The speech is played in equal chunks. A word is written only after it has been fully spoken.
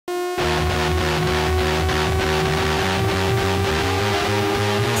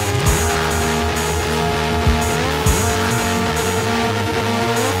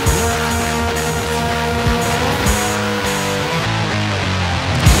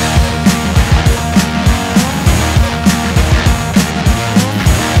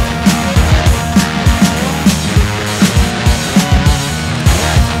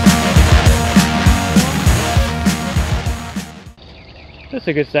This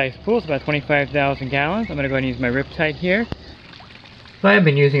is a good sized pool. It's about 25,000 gallons. I'm going to go ahead and use my Riptide here. So I've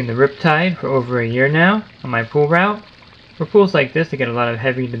been using the Riptide for over a year now on my pool route. For pools like this to get a lot of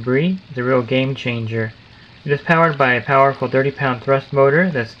heavy debris, it's a real game changer. It is powered by a powerful 30-pound thrust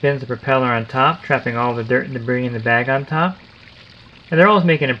motor that spins the propeller on top, trapping all the dirt and debris in the bag on top. And they're always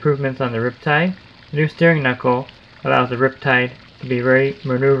making improvements on the Riptide. The new steering knuckle allows the Riptide to be very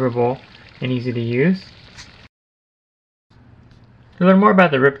maneuverable and easy to use. To learn more about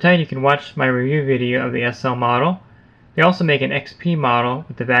the Riptide, you can watch my review video of the SL model. They also make an XP model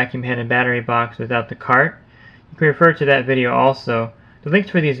with the vacuum head and battery box without the cart. You can refer to that video also. The links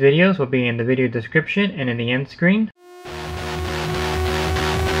for these videos will be in the video description and in the end screen.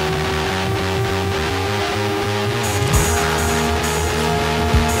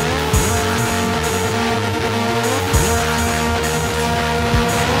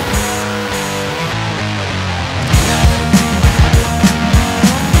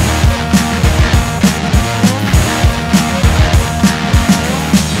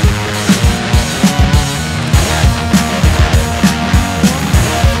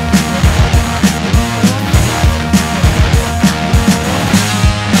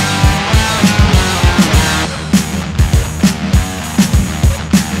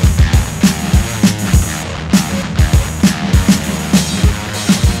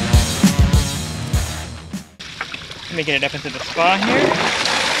 Let me get it up into the spa here.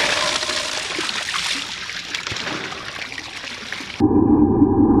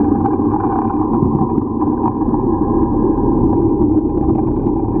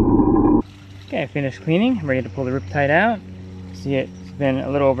 Okay, I finished cleaning. I'm ready to pull the Riptide out. See, it's been a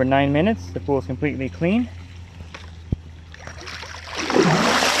little over 9 minutes. The pool is completely clean.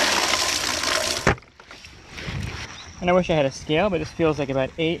 And I wish I had a scale, but this feels like about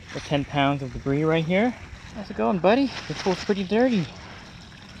 8 or 10 pounds of debris right here. How's it going, buddy? The pool's pretty dirty.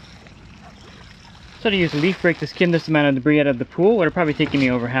 So to use a leaf rake to skim this amount of debris out of the pool would have probably taken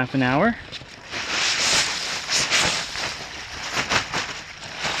me over half an hour.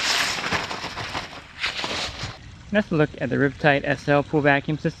 Let's look at the Riptide SL Pool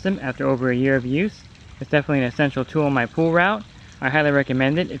Vacuum System after over a year of use. It's definitely an essential tool on my pool route. I highly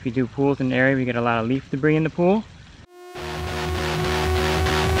recommend it if you do pools in an area where you get a lot of leaf debris in the pool.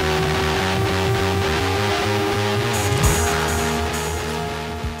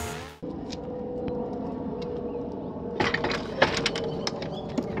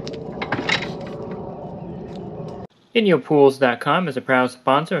 InyoPools.com is a proud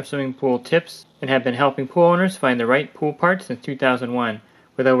sponsor of swimming pool tips and have been helping pool owners find the right pool parts since 2001.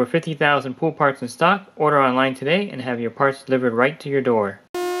 With over 50,000 pool parts in stock, order online today and have your parts delivered right to your door.